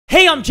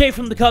Hey, I'm Jay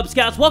from the Kubz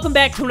Scouts. Welcome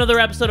back to another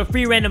episode of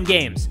Free Random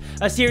Games,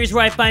 a series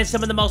where I find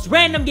some of the most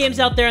random games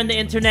out there on the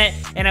internet,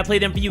 and I play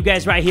them for you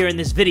guys right here in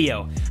this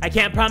video. I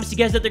can't promise you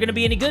guys that they're gonna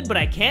be any good, but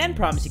I can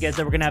promise you guys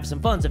that we're gonna have some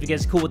fun. So if you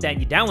guys are cool with that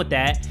and you're down with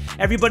that,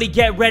 everybody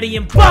get ready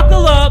and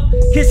buckle up,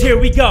 cause here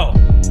we go.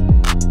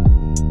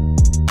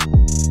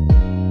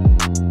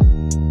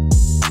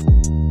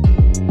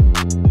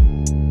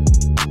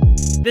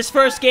 This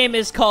first game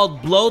is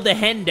called Blow the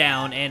Hen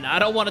Down, and I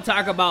don't want to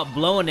talk about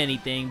blowing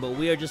anything, but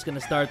we are just going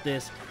to start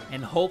this,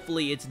 and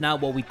hopefully it's not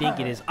what we think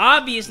it is.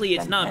 Obviously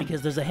it's not,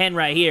 because there's a hen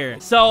right here.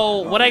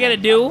 So, what I got to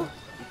do,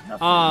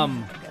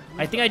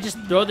 I think I just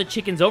throw the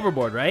chickens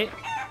overboard, right?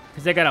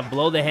 Because I got to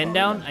blow the hen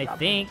down, I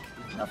think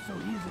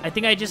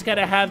I just got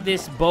to have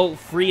this boat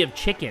free of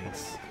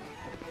chickens.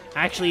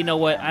 Actually, you know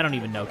what? I don't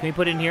even know. Can we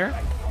put it in here?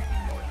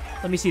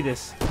 Let me see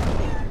this.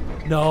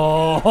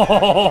 No,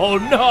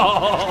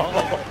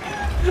 no.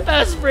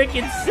 That's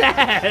freaking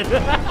sad.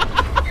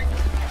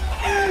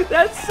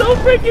 That's so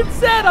freaking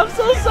sad. I'm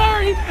so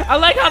sorry. I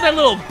like how their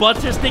little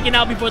butts are sticking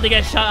out before they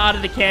get shot out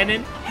of the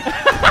cannon.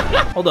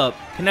 Hold up.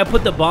 Can I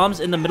put the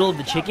bombs in the middle of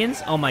the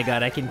chickens? Oh my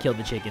god, I can kill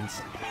the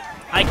chickens.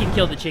 I can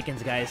kill the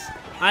chickens, guys.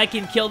 I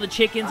can kill the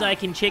chickens. I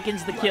can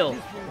chickens the kill.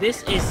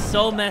 This is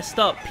so messed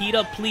up.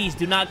 PETA, please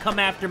do not come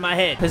after my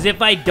head. Because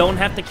if I don't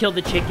have to kill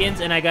the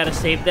chickens and I gotta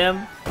save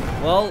them,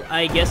 well,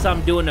 I guess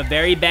I'm doing a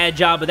very bad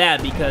job of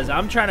that, because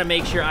I'm trying to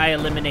make sure I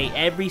eliminate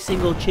every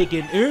single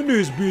chicken in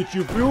this bitch,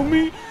 you feel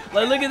me?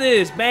 Like, look at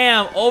this.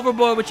 Bam.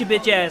 Overboard with your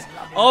bitch ass.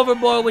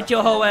 Overboard with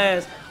your hoe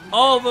ass.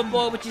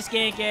 Overboard with your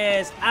skank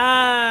ass.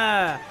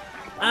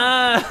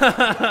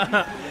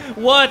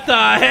 What the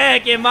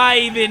heck am I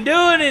even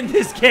doing in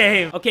this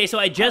game? Okay, so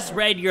I just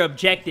read your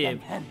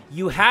objective.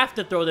 You have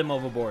to throw them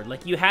overboard.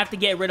 Like, you have to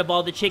get rid of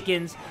all the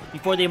chickens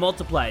before they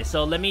multiply.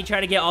 So let me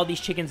try to get all these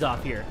chickens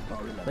off here.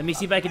 Let me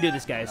see if I can do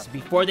this, guys,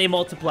 before they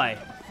multiply.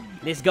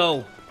 Let's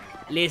go.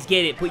 Let's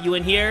get it. Put you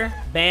in here.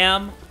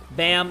 Bam.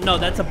 Bam. No,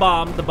 that's a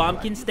bomb. The bomb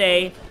can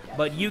stay,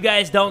 but you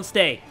guys don't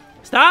stay.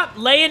 Stop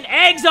laying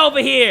eggs over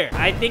here.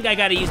 I think I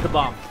gotta use the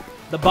bomb.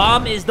 The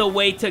bomb is the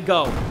way to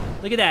go.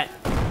 Look at that.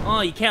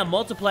 Oh, you can't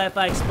multiply if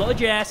I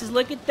explode your asses.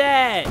 Look at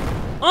that.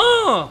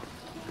 Oh,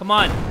 come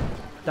on.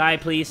 Die,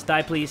 please.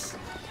 Die, please.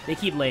 They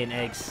keep laying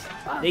eggs.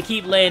 They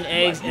keep laying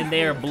eggs, and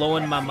they are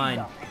blowing my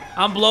mind.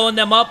 I'm blowing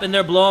them up, and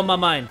they're blowing my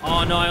mind.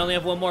 Oh, no, I only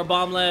have one more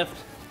bomb left.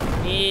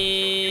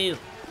 Ew.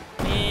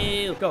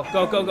 Ew. Go,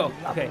 go, go, go.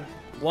 Okay.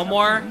 One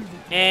more,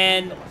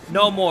 and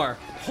no more.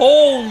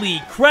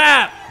 Holy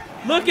crap.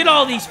 Look at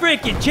all these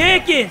freaking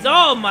chickens.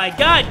 Oh, my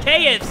God.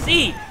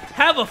 KFC.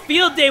 Have a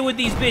field day with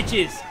these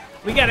bitches.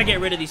 We gotta get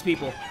rid of these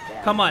people.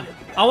 Come on.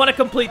 I want to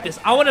complete this.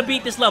 I want to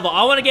beat this level.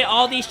 I want to get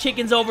all these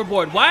chickens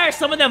overboard. Why are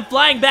some of them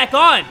flying back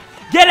on?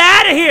 Get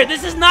out of here.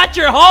 This is not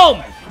your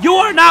home. You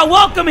are not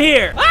welcome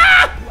here.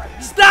 Ah!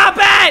 Stop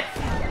it!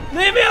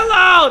 Leave me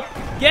alone.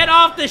 Get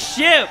off the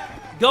ship.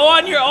 Go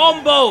on your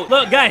own boat.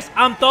 Look, guys,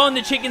 I'm throwing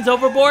the chickens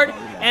overboard,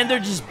 and they're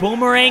just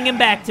boomeranging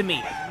back to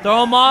me. Throw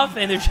them off,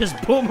 and they're just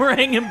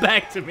boomeranging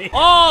back to me.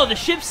 Oh, the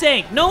ship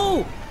sank.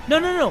 No. No,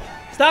 no, no.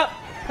 Stop.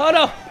 Oh,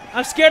 no.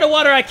 I'm scared of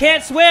water. I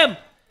can't swim.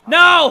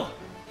 No.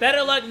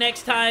 Better luck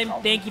next time.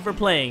 Thank you for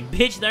playing.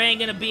 Bitch, there ain't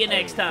gonna be a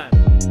next time.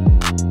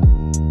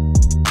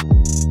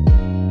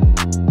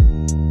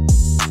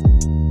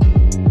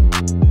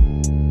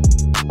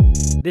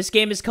 This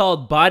game is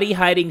called Body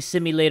Hiding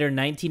Simulator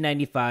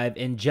 1995,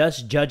 and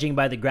just judging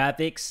by the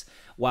graphics,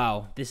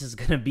 wow, this is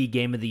gonna be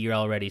game of the year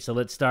already. So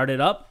let's start it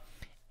up,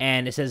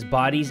 and it says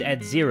bodies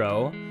at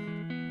 0,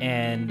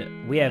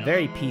 and we have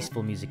very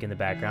peaceful music in the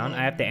background.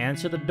 I have to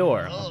answer the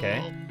door,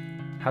 okay?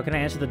 How can I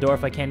answer the door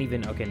if I can't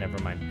even... Okay, never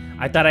mind.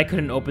 I thought I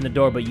couldn't open the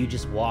door, but you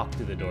just walk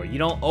through the door. You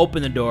don't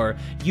open the door.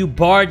 You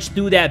barge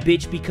through that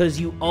bitch because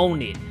you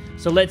own it.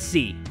 So let's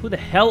see. Who the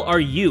hell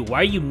are you? Why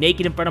are you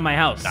naked in front of my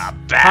house?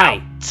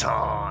 About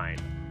time.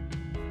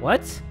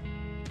 What?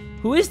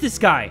 Who is this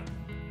guy?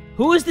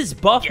 Who is this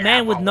buff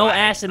man with no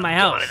ass in my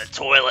house? Going to the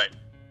toilet.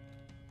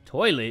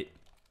 Toilet?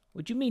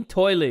 What you mean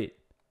toilet?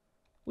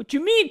 What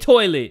you mean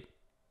toilet?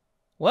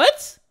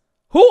 What?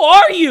 Who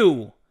are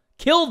you?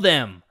 Kill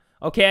them.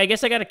 Okay, I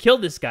guess I gotta kill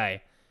this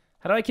guy.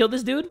 How do I kill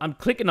this dude? I'm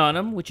clicking on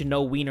him, which you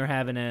know wiener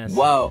having ass.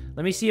 Whoa.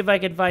 Let me see if I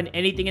can find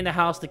anything in the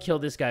house to kill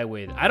this guy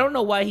with. I don't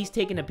know why he's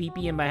taking a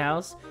pee-pee in my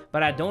house,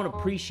 but I don't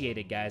appreciate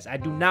it, guys. I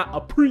do not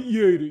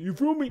appreciate it, you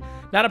feel me?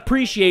 Not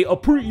appreciate,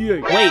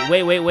 appreciate. Wait.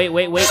 Knifeu.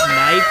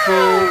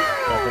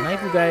 Got the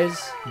knifeu,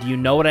 guys. Do you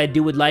know what I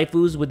do with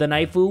laifus with the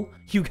knifeu?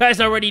 You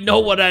guys already know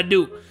what I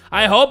do.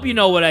 I hope you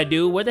know what I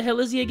do. Where the hell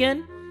is he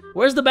again?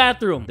 Where's the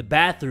bathroom? The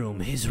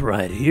bathroom is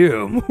right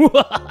here.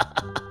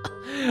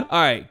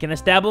 Alright, can I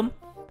stab him?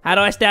 How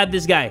do I stab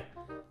this guy?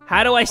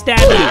 How do I stab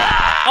you?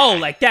 Oh,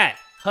 like that.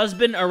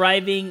 Husband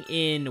arriving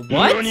in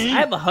what? I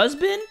have a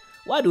husband?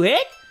 What the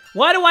heck?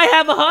 Why do I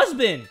have a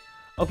husband?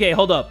 Okay,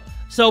 hold up.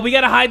 So we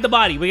gotta hide the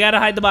body. We gotta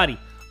hide the body.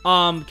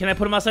 Can I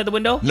put him outside the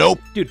window? Nope.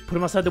 Dude, put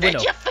him outside the window.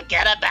 Did you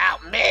forget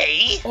about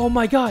me? Oh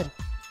my god.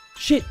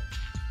 Shit.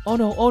 Oh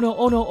no, oh no,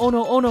 oh no, oh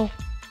no, oh no.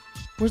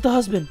 Where's the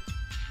husband?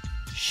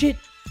 Shit.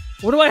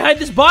 Where do I hide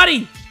this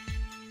body?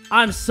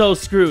 I'm so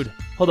screwed.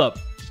 Hold up.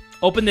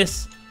 Open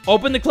this.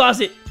 Open the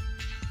closet.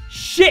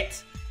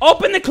 Shit!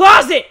 Open the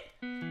closet!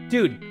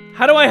 Dude,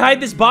 how do I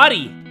hide this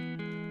body?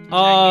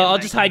 I'll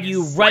just hide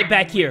you right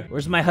back here.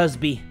 Where's my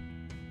husband?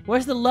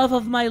 Where's the love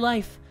of my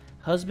life?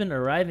 Husband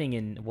arriving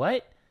in...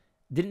 What?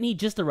 Didn't he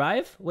just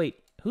arrive? Wait,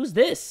 who's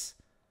this?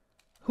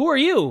 Who are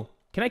you?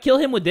 Can I kill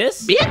him with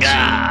this?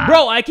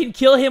 Bro, I can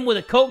kill him with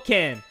a Coke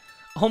can.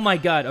 Oh my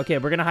god. Okay,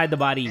 we're gonna hide the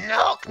body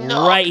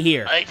right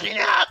here.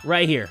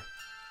 Right here.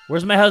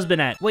 Where's my husband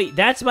at? Wait,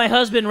 that's my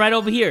husband right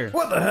over here.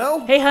 What the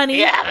hell? Hey, honey.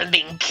 You haven't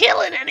been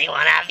killing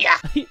anyone, have ya?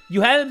 You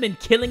haven't been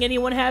killing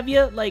anyone, have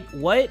you? Like,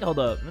 what? Hold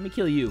up. Let me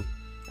kill you.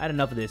 I had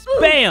enough of this.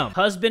 Bam!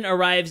 Husband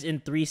arrives in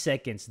 3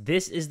 seconds.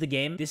 This is the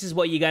game. This is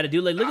what you gotta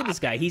do. Like, look at this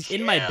guy. He's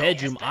in my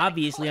bedroom.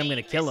 Obviously, I'm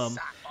gonna kill him.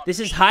 This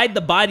is hide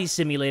the body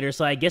simulator,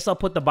 so I guess I'll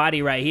put the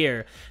body right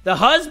here. The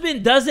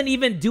husband doesn't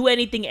even do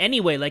anything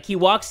anyway. Like, he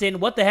walks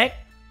in. What the heck?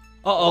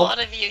 Uh-oh. What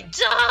have you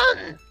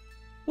done?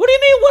 What do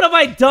you mean, what have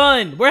I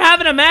done? We're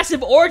having a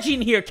massive orgy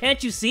in here.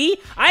 Can't you see?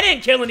 I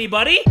didn't kill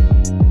anybody.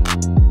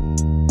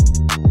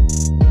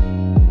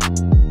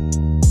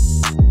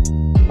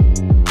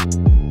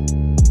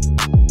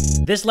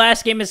 This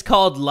last game is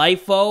called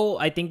LIFO.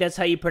 I think that's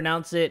how you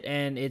pronounce it,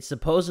 and it's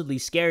supposedly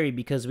scary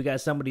because we got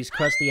somebody's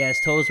crusty-ass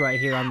toes right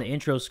here on the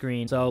intro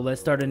screen. So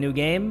let's start a new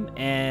game,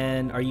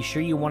 and are you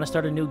sure you want to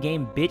start a new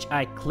game? Bitch,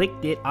 I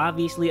clicked it.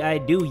 Obviously, I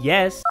do,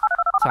 yes.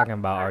 Talking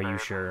about are you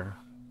sure?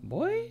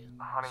 Boy,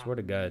 I swear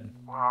to God.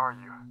 Where are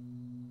you?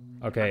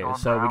 Okay,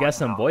 so we got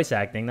some voice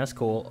acting. That's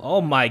cool. Oh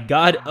my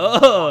god.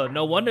 Oh,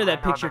 no wonder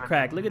that picture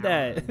cracked. Look at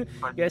that. You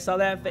guys saw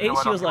that face?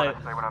 She was like,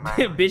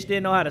 bitch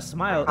didn't know how to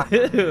smile.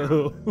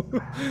 Ew.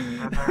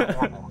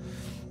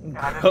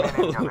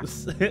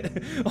 Gross.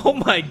 Oh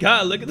my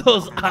god, look at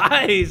those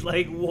eyes.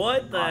 Like,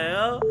 what the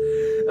hell?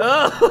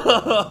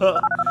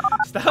 Oh.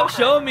 Stop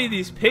showing me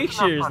these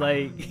pictures.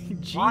 Like,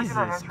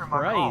 Jesus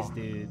Christ,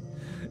 dude.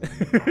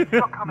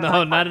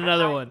 No, not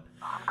another one.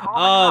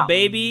 Oh,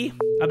 baby.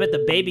 I bet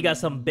the baby got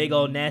some big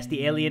old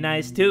nasty alien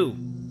eyes, too.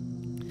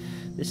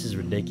 This is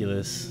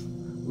ridiculous.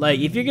 Like,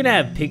 if you're gonna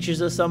have pictures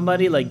of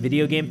somebody, like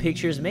video game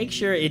pictures, make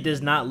sure it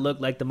does not look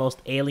like the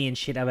most alien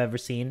shit I've ever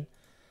seen.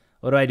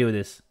 What do I do with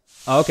this?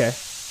 Oh, okay.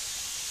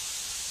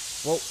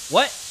 Well,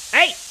 what?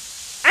 Hey!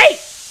 Hey!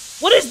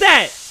 What is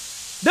that?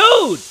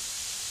 Dude!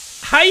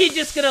 How you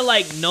just gonna,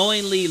 like,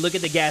 knowingly look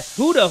at the gas?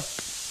 Who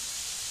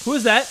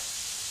is that?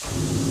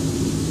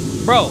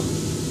 Bro.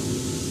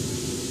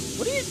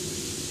 What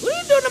are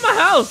you doing in my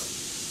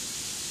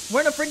house? I'm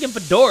wearing a freaking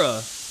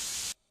fedora.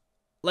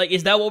 Like,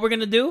 is that what we're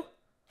gonna do?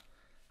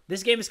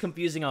 This game is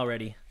confusing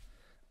already.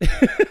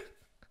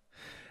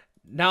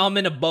 Now I'm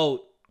in a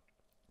boat.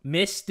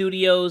 Miss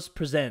Studios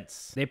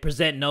presents. They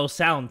present no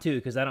sound too,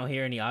 because I don't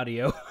hear any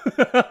audio.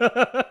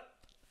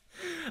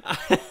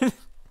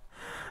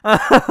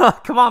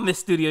 Come on, Miss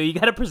Studio, you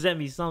gotta present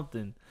me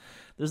something.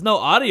 There's no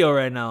audio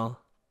right now.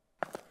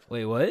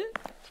 Wait, what?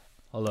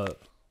 Hold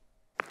up.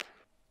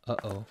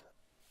 Uh-oh.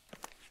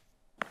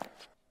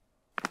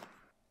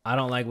 I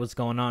don't like what's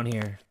going on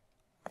here.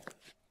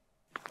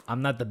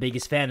 I'm not the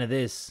biggest fan of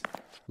this.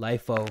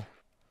 LIFO.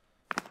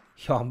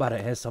 Yo, I'm about to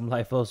hit some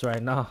LIFOs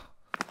right now.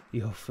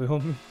 You feel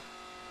me?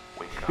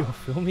 You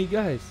feel me,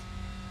 guys?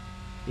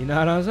 You know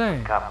what I'm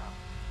saying?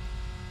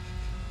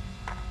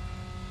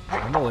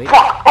 I'm awake.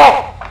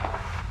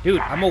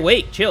 Dude, I'm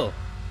awake. Chill.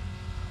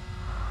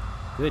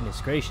 Goodness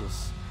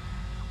gracious.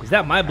 Is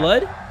that my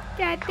blood?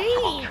 God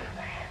damn.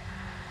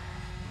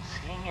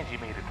 Seeing as you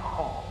made it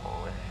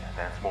whole,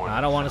 that's more.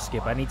 I don't want to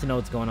skip. I need to know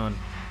what's going on.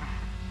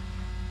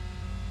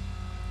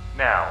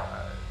 Now,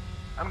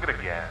 I'm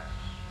gonna guess,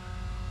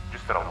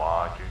 just out of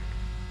logic,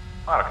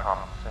 out of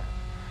common sense,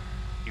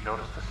 you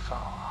noticed the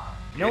saw.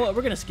 You know what?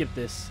 We're gonna skip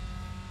this.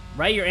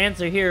 Write your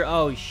answer here.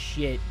 Oh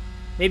shit.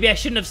 Maybe I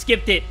shouldn't have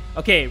skipped it.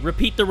 Okay,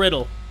 repeat the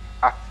riddle.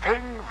 A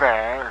thing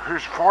there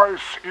whose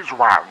voice is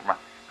one,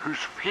 whose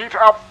feet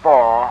are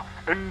 4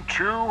 and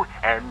 2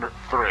 and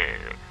 3.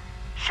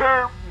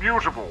 So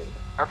mutable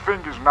a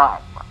thing is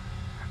none,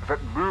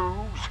 that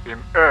moves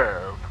in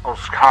earth or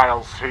sky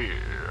or sea.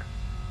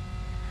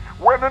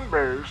 When and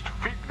most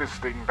feet this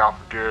thing doth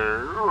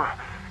go,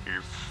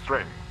 its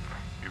strength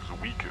is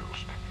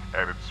weakest,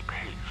 and its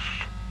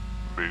pace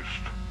most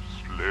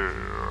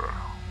slow.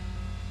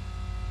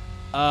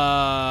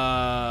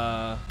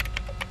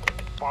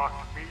 Fuck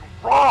me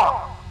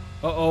wrong!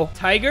 Uh-oh.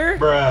 Tiger?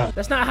 Bruh.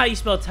 That's not how you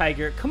spell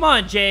tiger. Come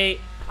on, Jay.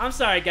 I'm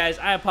sorry, guys.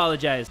 I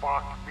apologize.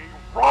 Fuck me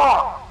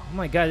wrong! Oh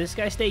my god, this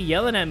guy stay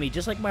yelling at me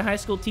just like my high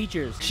school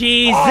teachers.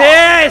 Jesus!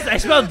 I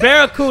spelled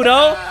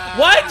barracuda.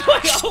 Why do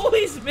I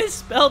always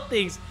misspell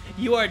things?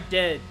 You are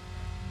dead.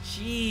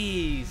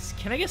 Jeez.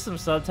 Can I get some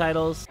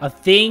subtitles? A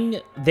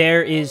thing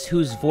there is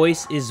whose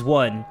voice is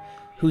 1,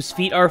 whose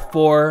feet are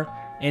 4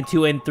 and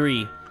 2 and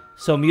 3.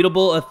 So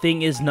mutable a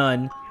thing is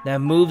none, that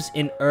moves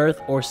in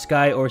earth or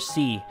sky or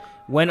sea.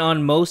 When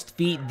on most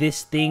feet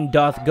this thing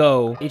doth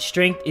go, its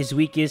strength is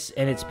weakest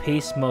and its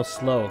pace most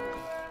slow.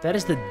 That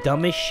is the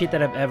dumbest shit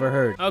that I've ever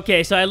heard.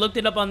 Okay, so I looked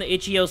it up on the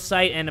itch.io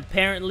site, and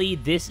apparently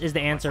this is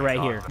the answer right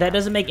here. That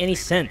doesn't make any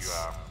sense.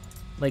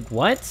 Like,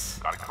 what?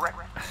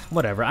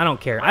 Whatever, I don't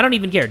care. I don't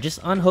even care. Just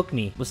unhook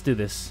me. Let's do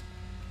this.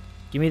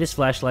 Give me this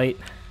flashlight.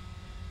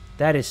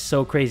 That is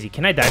so crazy.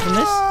 Can I die from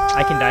this?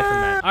 I can die from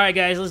that. All right,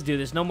 guys, let's do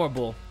this. No more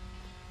bull.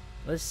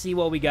 Let's see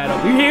what we got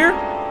over here.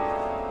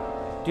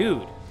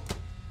 Dude,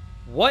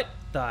 what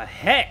the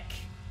heck?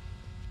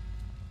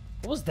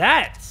 What was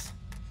that?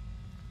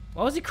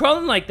 Why was he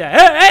crawling like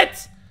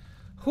that?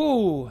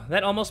 Whew,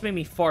 that almost made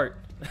me fart.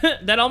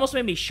 That almost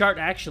made me shart,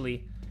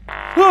 actually.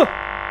 Whew.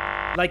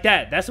 Like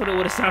that. That's what it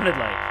would have sounded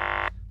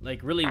like. Like,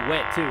 really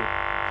wet, too.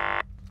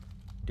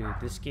 Dude,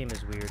 this game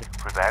is weird.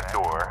 For that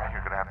door,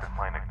 you're gonna have to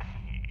find a key.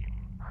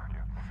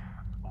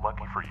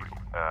 Lucky for you,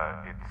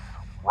 it's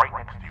right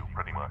next to you,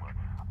 pretty much.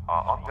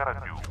 All you gotta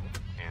do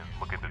is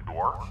look at the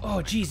door.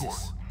 Oh,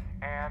 Jesus.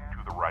 And to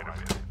the right of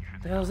it.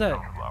 The hell's that?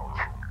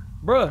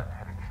 Bruh,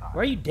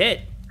 why are you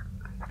dead?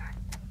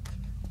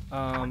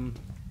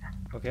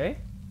 Okay.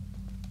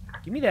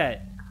 Give me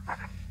that.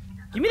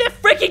 Give me that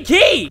freaking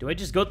key! Do I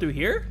just go through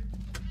here?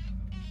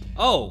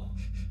 Oh.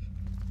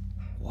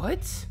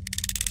 What?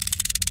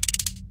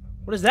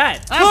 What is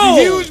that? That's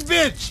a huge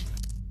bitch!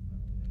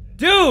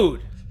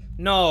 Dude!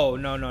 No,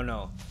 no, no,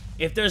 no.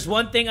 If there's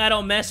one thing I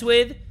don't mess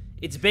with,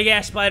 it's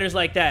big-ass spiders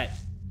like that.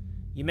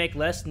 You make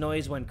less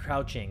noise when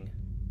crouching.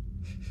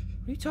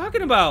 What are you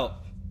talking about?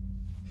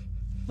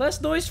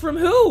 Less noise from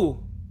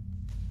who?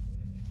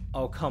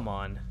 Oh, come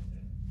on.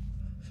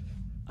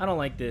 I don't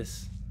like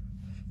this.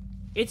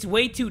 It's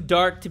way too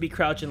dark to be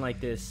crouching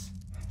like this.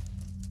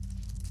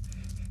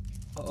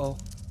 Uh-oh.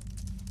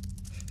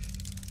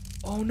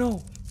 Oh,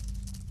 no.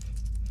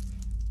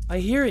 I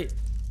hear it.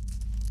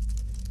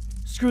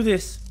 Screw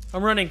this.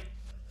 I'm running.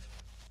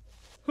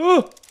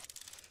 Oh!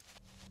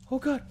 Oh,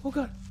 God. Oh,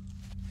 God.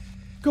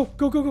 Go,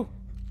 go, go, go.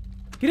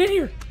 Get in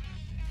here.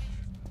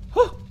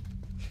 Oh!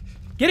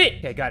 Get it.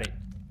 Okay, got it.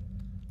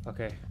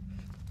 Okay.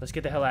 Let's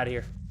get the hell out of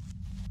here.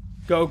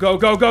 Go, go,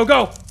 go, go,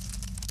 go!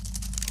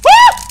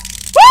 Ah!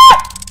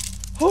 Ah!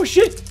 Oh,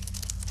 shit!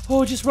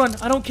 Oh, just run.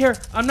 I don't care.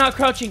 I'm not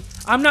crouching.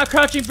 I'm not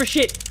crouching for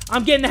shit.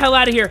 I'm getting the hell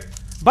out of here.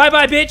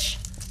 Bye-bye, bitch.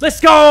 Let's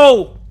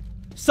go!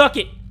 Suck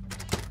it.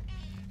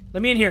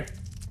 Let me in here.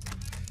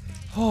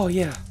 Oh,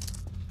 yeah.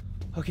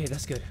 Okay,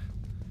 that's good.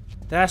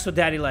 That's what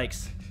Daddy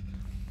likes.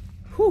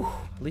 Whew.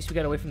 At least we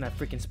got away from that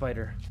freaking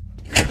spider.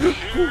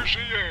 Here she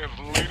is,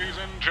 ladies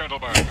and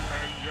gentlemen.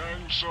 A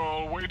young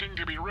soul waiting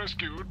to be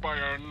rescued by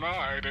a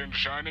knight in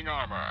shining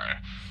armor.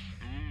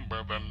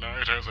 But the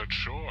knight has a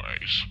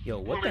choice. Yo,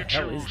 what Will the he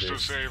hell is choose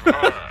this? to save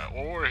her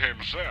or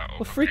himself?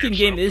 What freaking It's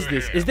game up is to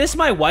this? him. Is this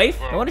my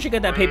wife? I wonder if she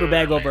got that paper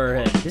bag over her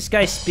head. This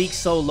guy speaks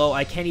so low,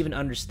 I can't even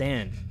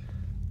understand.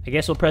 I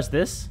guess we'll press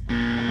this.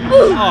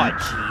 Oh,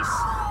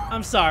 jeez.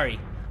 I'm sorry.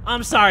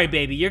 I'm sorry,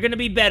 baby. You're gonna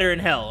be better in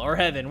hell or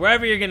heaven,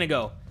 wherever you're gonna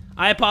go.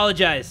 I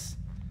apologize.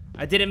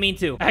 I didn't mean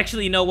to.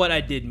 Actually, you know what?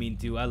 I did mean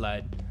to. I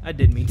lied. I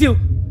did mean to.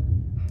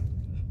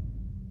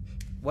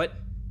 What?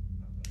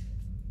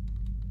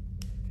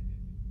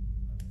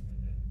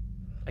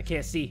 I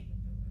can't see.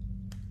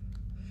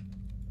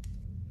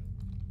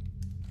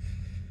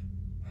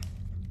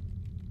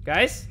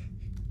 Guys?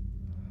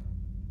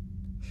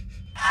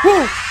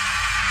 Whoa!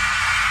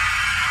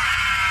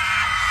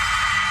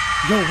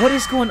 Yo, what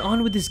is going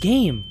on with this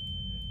game?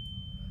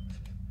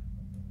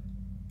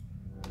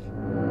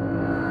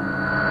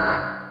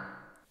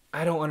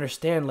 I don't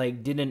understand.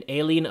 Like, did an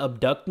alien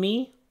abduct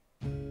me?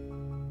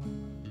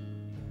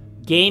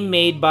 Game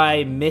made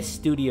by Myth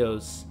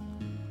Studios.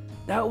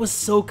 That was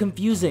so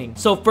confusing.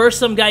 So first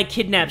some guy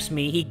kidnaps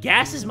me. He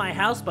gasses my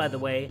house, by the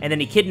way, and then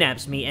he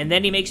kidnaps me, and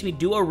then he makes me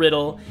do a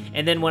riddle,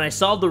 and then when I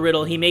solve the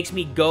riddle, he makes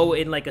me go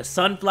in like a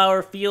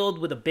sunflower field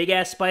with a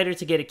big-ass spider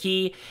to get a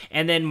key,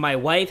 and then my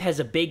wife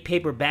has a big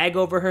paper bag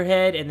over her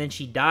head, and then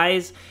she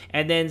dies,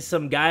 and then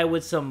some guy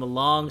with some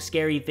long,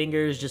 scary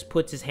fingers just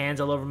puts his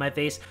hands all over my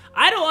face.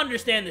 I don't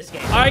understand this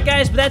game. All right,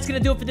 guys, but that's gonna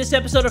do it for this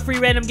episode of Free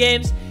Random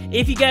Games.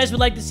 If you guys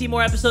would like to see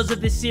more episodes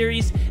of this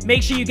series,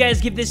 make sure you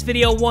guys give this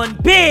video one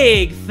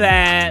big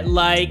fat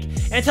like,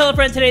 and tell a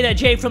friend today that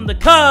Jay from the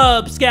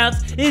Kubz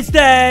Scouts is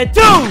that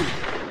dude!